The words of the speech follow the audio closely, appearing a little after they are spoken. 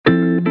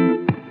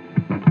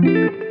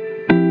Same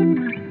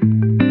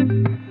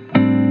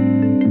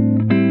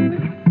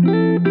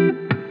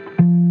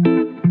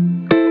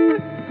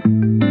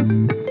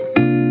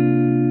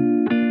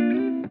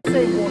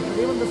water,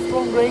 even the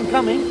strong rain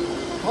coming,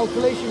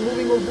 calculation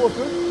moving of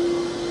water,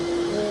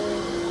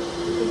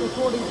 because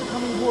according to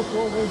coming water,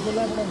 always the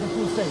level of the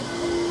pool same.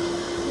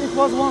 It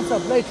was once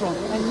up later on,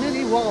 and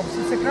many walls.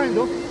 It's a kind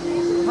of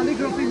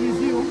calligraphy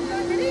museum.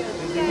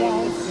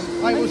 Walls.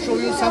 I will show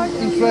you some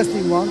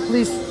interesting one.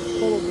 Please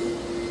follow me.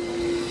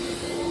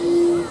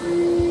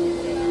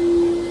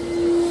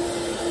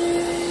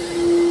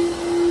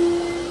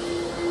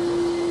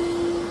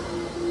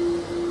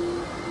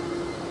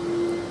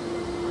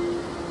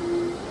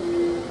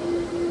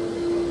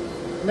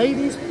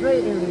 Ladies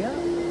pray area,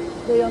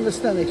 they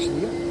understand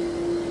actually. Yeah?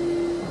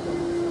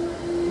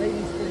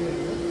 Ladies pray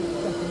area,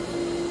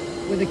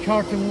 with the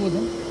curtain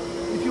wooden.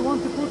 If you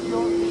want to put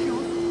your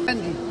shoes,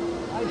 hanging.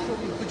 I show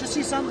you. Could you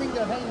see something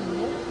there hanging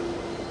here?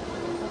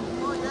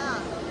 Oh yeah.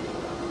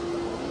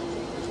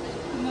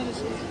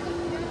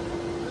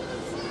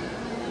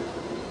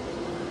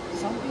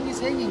 Something is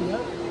hanging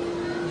there,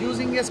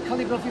 using as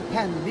calligraphy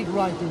pen, big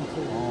writing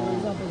tool. For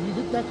example, you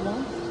did that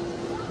one.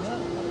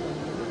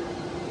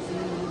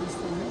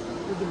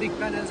 The big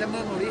pen as a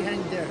memory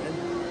hang there, and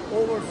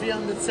over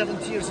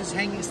 370 years is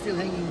still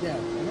hanging there.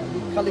 Yeah? The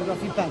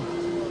calligraphy pen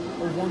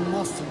of one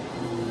master,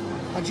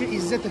 Hacı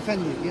İzzet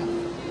Efendi. Yeah,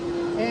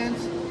 and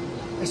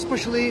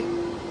especially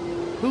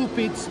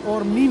pulpits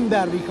or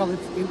minber, we call it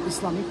in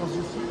Islamic, as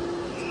you see.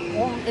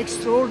 One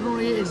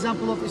extraordinary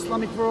example of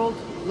Islamic world,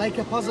 like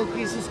a puzzle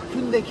piece, is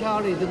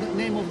Kündekari, the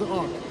name of the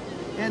art,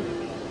 and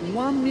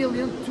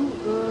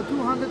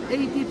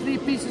 1,283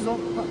 pieces of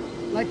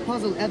like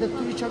puzzle added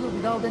to each other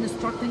without any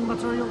structuring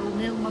material or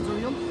nail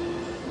material.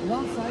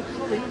 One side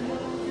showing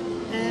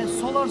a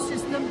solar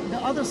system, the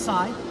other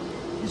side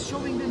is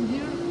showing the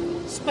near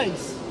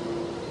space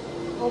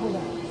over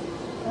there.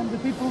 And the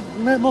people,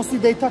 mostly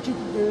they touch it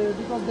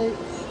because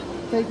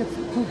they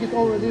took it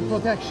already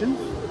protection.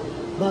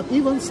 But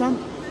even some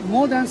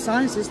modern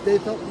scientists, they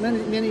thought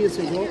many years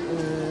ago,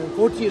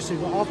 40 years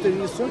ago, after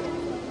research,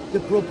 the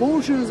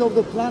proportions of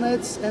the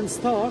planets and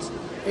stars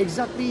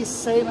exactly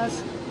same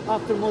as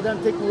after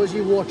modern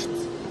technology watched,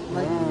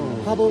 like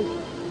Hubble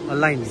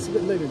alignment.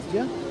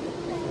 Yeah,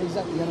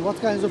 exactly. And what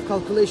kinds of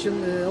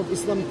calculation of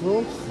Islamic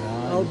world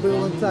are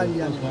brilliant time,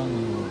 yeah,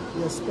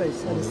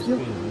 space. And still,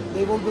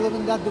 they will believe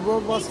in that the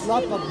world was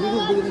flat, but we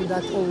will believe in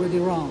that already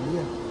round.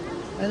 Yeah,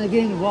 and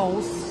again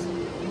walls,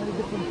 many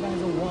different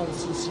kinds of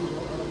walls you see.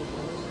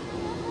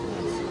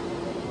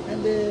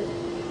 And the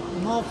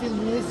Mafil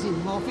Muezzin.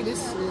 Mafil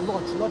is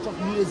lodge of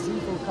Muezzin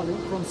for color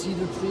from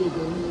cedar tree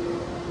again.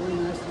 Very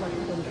nice.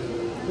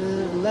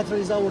 The letter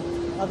is our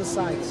other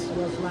side.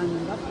 Was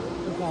lining up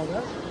the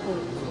powder for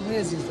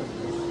Muezzin.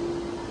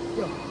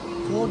 Yeah.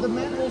 For the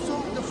men also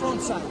the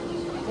front side.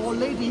 For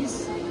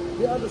ladies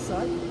the other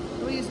side.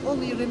 Please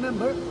only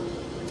remember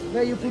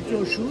where you put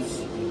your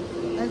shoes.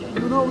 And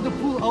you know the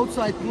pool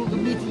outside pool, the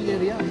meeting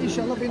area.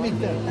 Inshallah we meet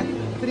there at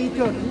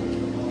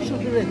 3:30. Should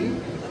be ready.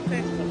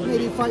 Okay.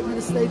 Maybe 5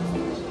 minutes late.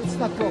 It's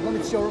not problem.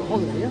 It's your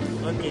holiday.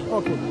 Yeah. Okay.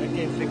 Okay.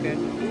 Okay. Okay.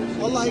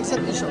 Allah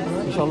accept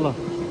inshallah. Inshallah.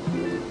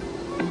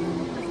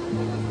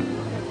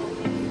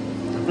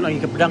 Aku nak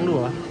pergi ke pedang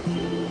dulu ah.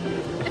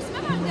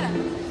 Asma mana?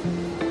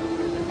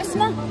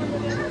 Asma.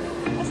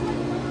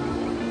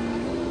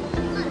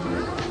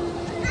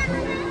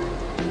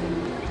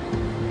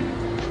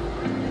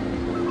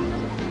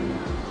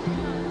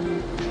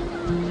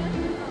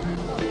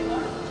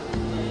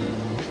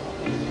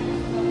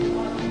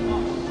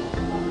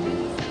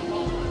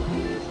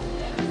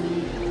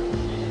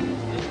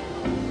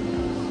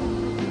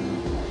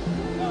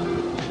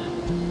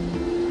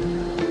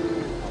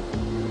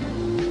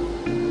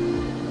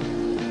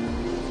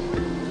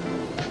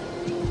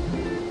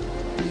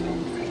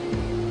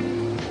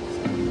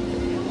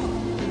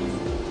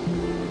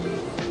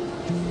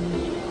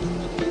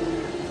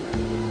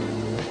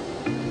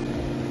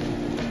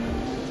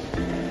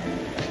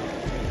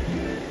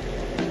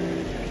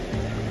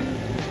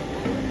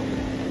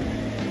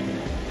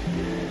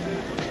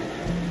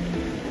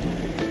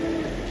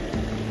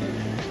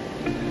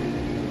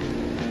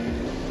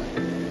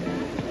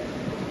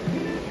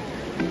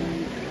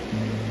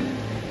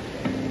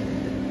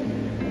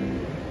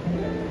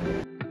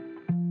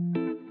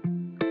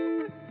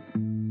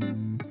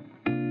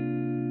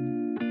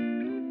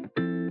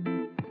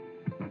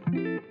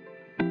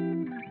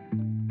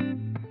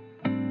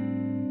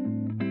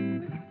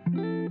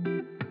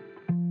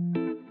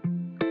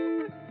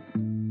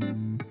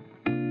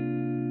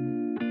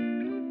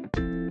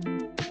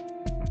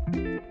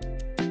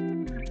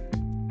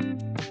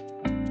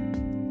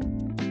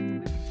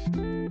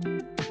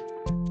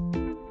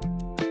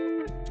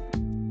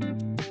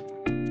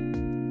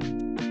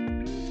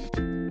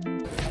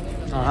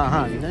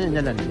 Ini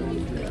jalan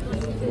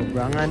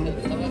berangan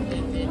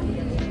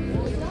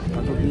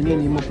untuk ini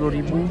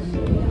 50.000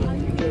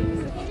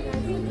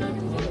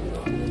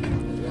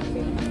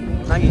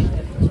 lagi.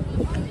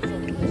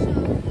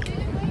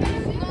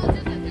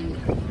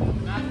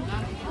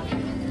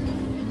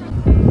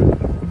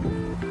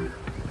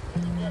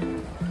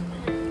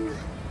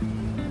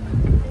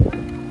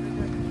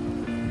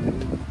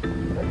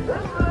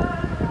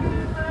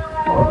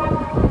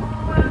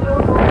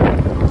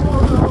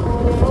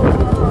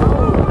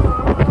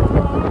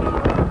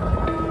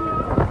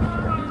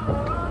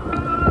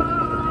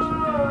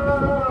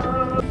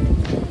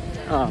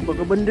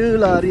 benda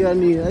lah harian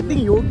ni. I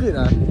think yogurt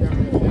lah.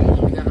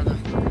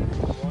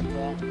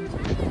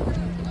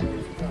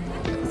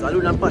 Selalu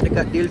nampak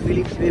dekat Dale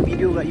Phillips punya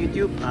video kat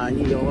YouTube.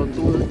 Ni orang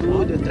tua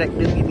tu dia track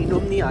dia pergi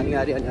minum ni. Ni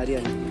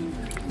harian.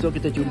 So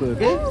kita cuba,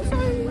 okay?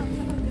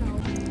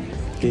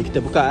 Okay,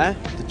 kita buka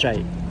kita try.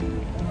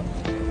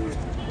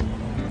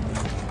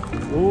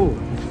 Oh,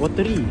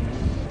 watery.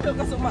 Kau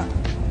kasut mak.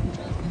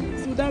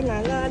 Sudah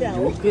nganga dah.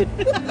 Yogurt.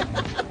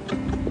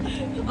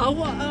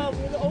 Awak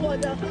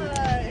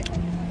jahat.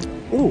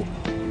 Oh,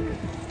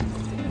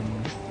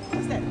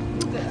 What's that?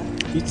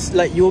 it's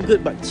like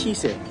yogurt but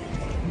cheese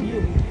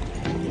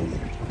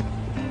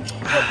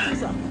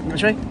Nak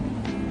try?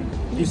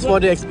 It's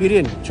for the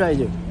experience. Try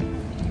je.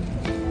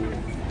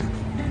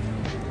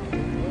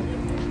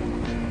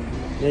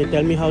 Then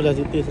tell me how does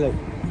it taste like.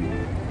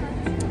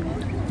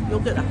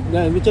 Yogurt lah.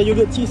 Nah, macam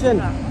yogurt cheese kan?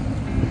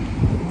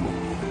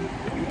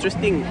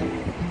 Interesting.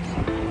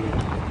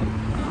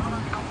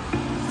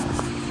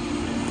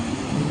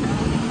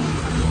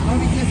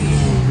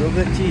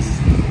 Yogurt cheese.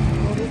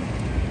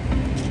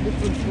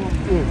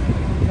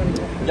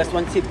 Just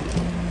one sip.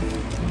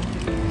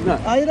 Nah.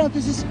 Ayran,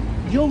 this is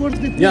yogurt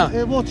with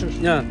water.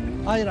 Yeah.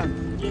 Ayran.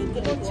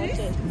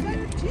 Cheese?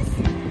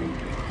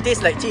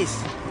 Tastes like cheese.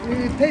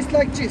 It tastes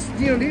like cheese,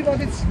 dearly, but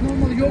it's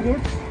normal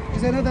yogurt.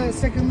 It's another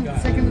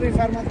secondary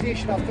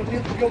fermentation after the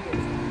yogurt.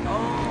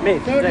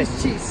 Mate, Third right. is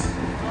cheese.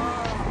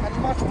 And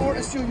much more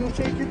as you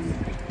take it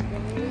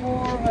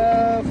for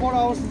 4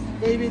 hours,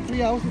 maybe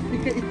 3 hours,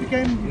 it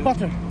became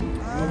butter.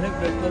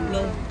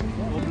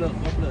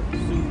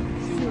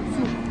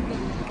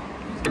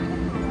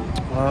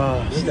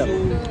 Sedap.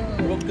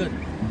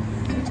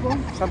 Which one?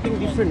 Something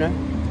different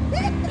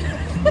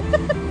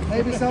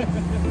Maybe some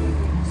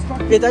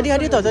tadi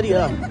ada tau tadi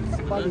lah.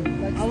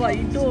 Awak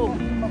hidup.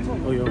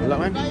 Oh yo,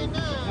 gelap kan?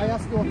 I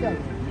asked the hotel.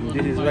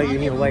 This is why you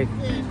need a wife.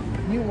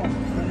 New one.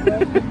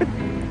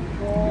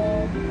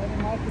 For any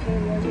market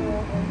area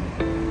or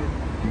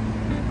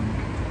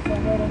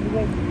somewhere on the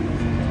road.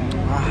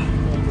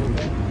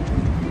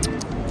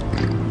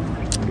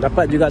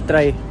 Dapat juga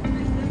try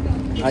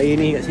air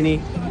ni kat sini.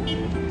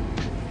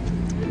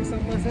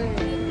 Somewhere say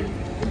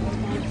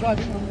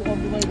driving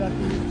on the way back.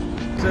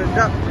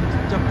 Sedap,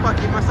 cepat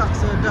dimasak,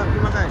 sedap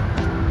dimakan.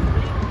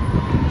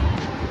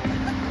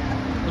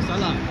 Oh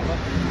salah.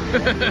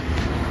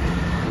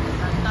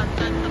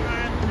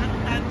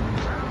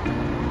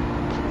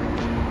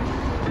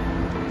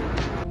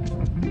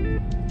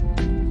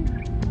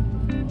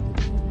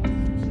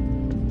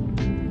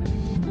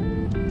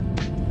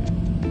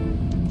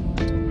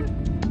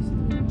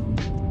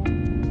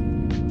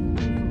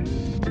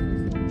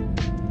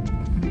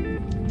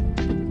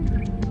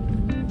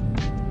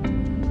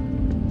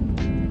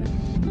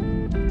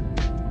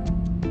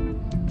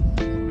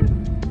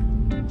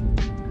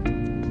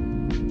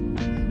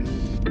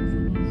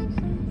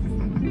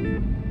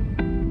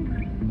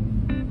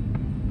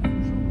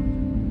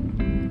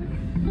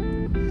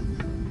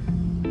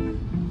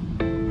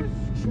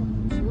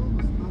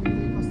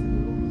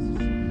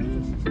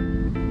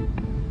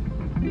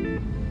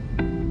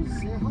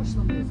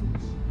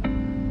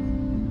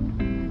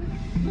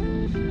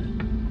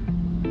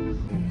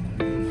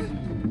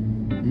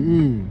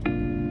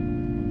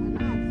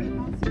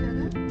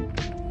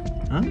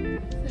 Hah?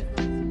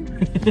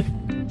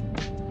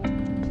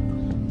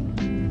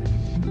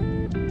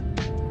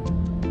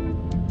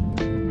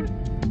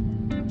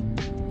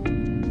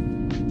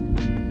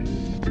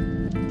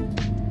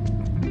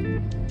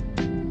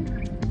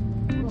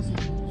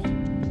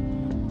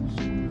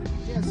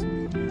 Yes.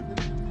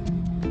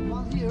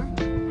 One here.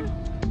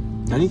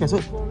 Ni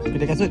kasut.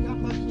 Kedai kasut.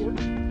 Come back here.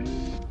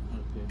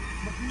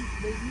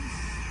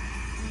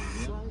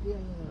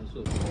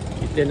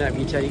 Kita nak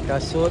pergi cari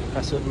kasut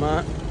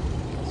mak.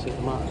 Kasut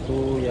mak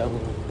tu yang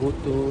boot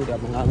tu dah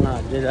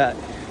menganga. Dia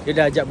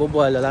dah ajak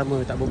berbual dah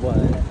lama tak berbual.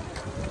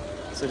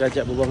 So dah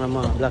ajak berbual dengan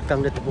mak.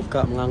 Belakang dia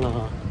terbuka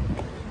menganga.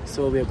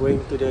 So we are going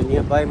to the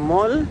nearby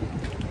mall.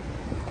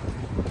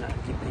 Nak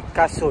pergi beli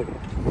kasut.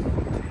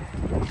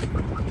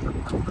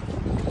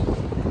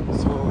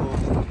 So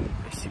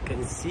as you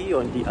can see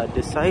on the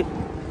other side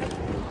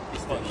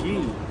is the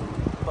hill.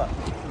 Nampak?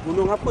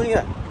 Gunung apa ni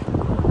kan?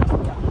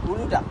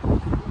 Uludak.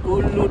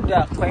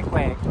 Uludak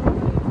kwek-kwek.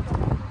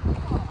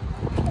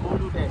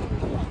 Uludak.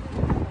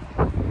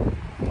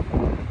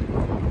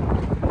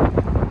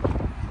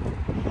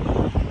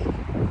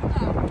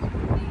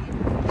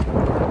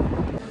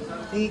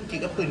 Ni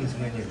kek apa ni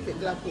sebenarnya? Kek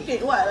kelapa.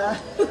 Kek what lah.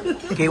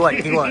 Kek what?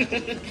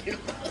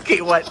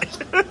 Kek what?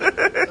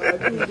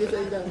 Dia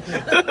tak hilang.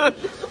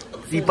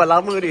 Simpan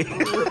lama ni.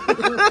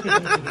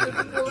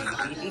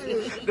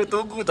 Dia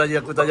tunggu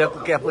tanya aku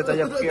kek apa,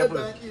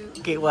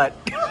 Kek what?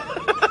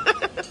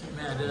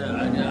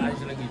 Ada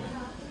ais lagi.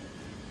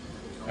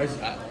 Ais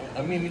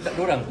Amin minta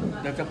dorang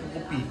dah campur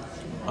kopi.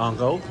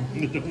 Kau?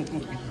 Dia campur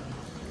kopi.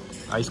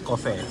 Ais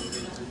kopi.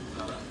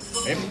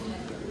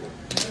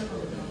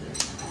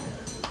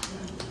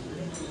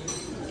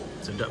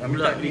 Sedap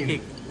pula ni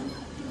kek.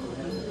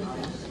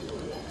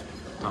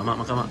 Mak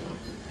makan mak.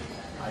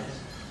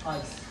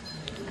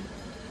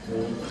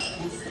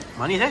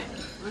 Manis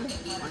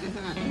Manis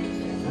sangat.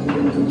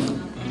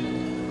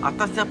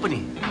 Atasnya apa ni?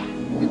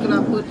 Itu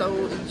apa tahu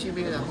inci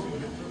merah.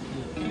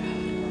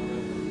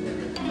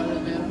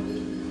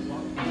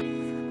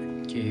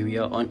 Okay, we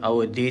are on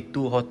our day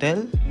 2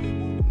 hotel.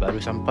 Baru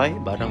sampai,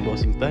 barang bawa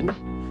simpan.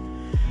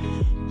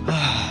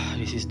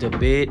 This is the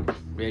bed.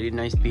 Very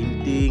nice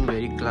painting,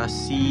 very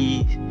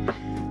classy.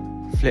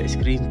 Flat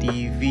screen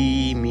TV,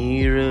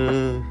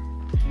 mirror.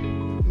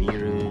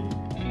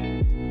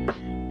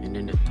 And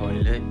then the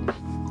toilet.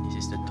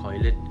 This is the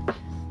toilet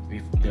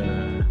with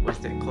the, what's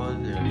that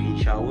called? The rain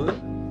shower.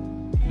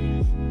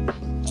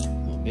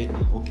 Bed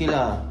okay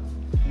lah.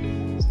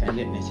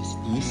 Standard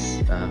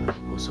necessities.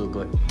 Also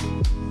got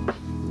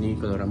ni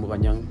kalau rambut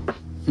panjang.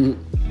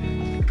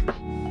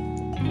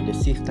 Ada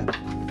safe tak?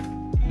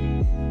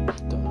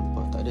 Tak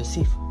nampak, tak ada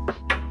safe.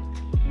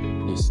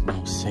 There's no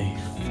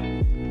safe.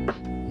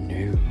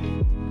 No.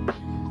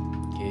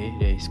 Okay,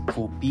 there is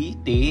kopi,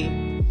 teh.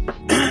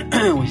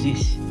 What's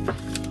this?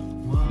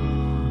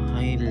 Wah,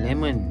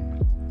 lemon.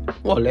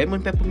 Wah, lemon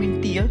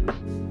peppermint tea.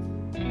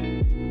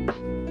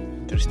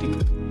 Interesting.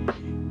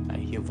 I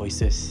hear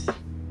voices.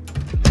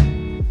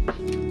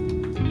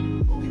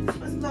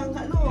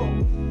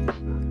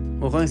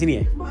 Oh, korang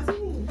sini Mak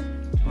sini.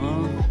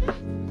 Oh.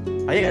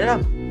 Ayat kat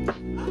dalam.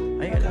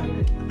 Ayat kat dalam.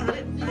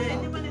 Ayat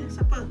ni mana?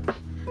 Siapa?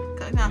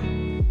 Kak Ngah.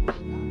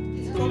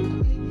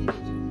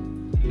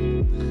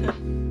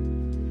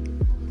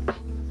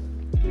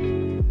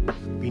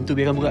 Pintu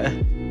biarkan buka lah.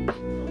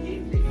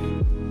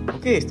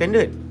 Okay,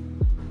 standard.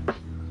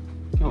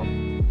 Tengok.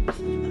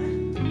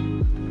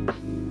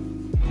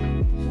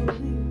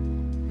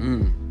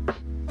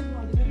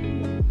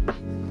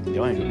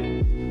 Jangan dulu.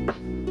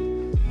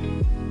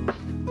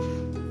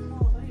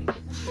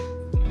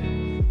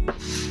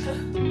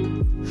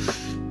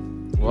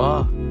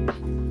 Wah.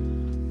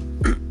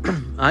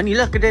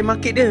 Inilah kedai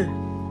market dia.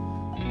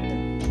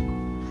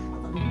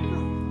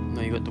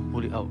 Now you got to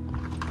pull it out.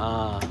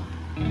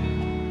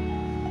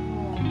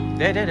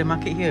 There ada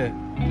market here.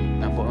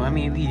 Nampak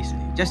Mami Avis.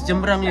 Just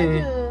jembrang je.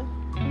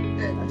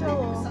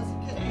 Besar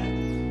sikit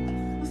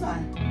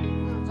besar?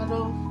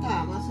 Kalau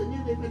tak,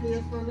 maksudnya daripada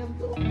yang semalam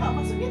tu. Tak,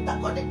 maksudnya tak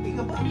connecting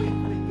apa-apa yang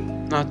connecting.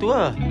 Tu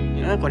lah.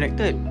 Yang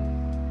connected.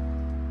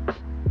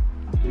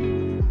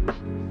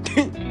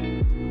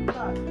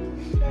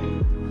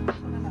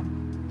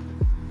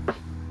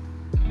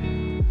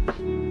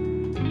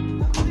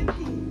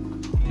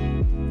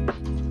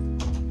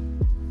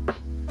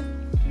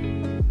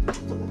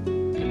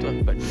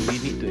 But we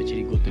need to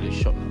actually go to the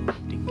shop.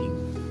 Thinking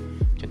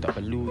macam tak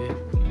perlu je.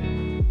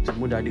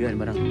 Semua dah ada kan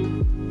barang.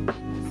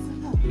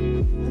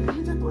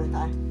 Ini jatuh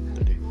tak?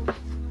 Tak ada.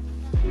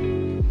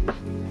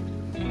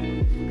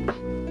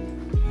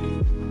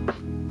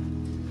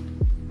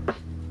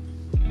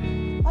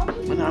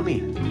 Mana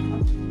Ami?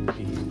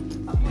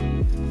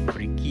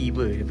 Freaky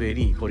ber daripada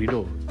ni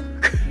koridor.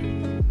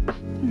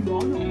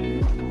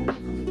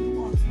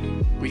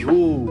 Wih,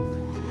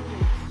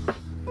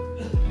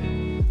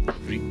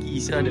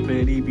 Isa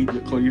daripada ni video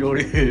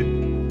koridor dia.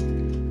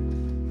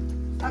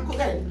 Takut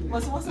kan?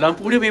 Masa-masa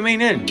Lampu dia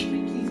main-main kan?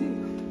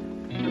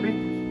 Habis?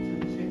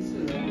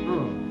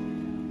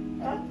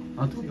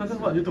 Tu belakang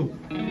buat je tu.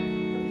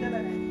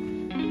 Jalan kan?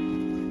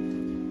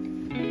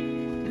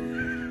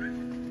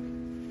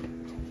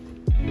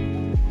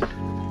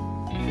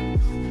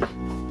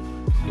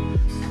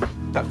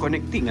 Tak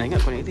connecting lah,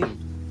 ingat connecting.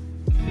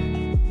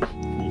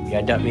 Ni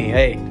biadab ni,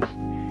 hey.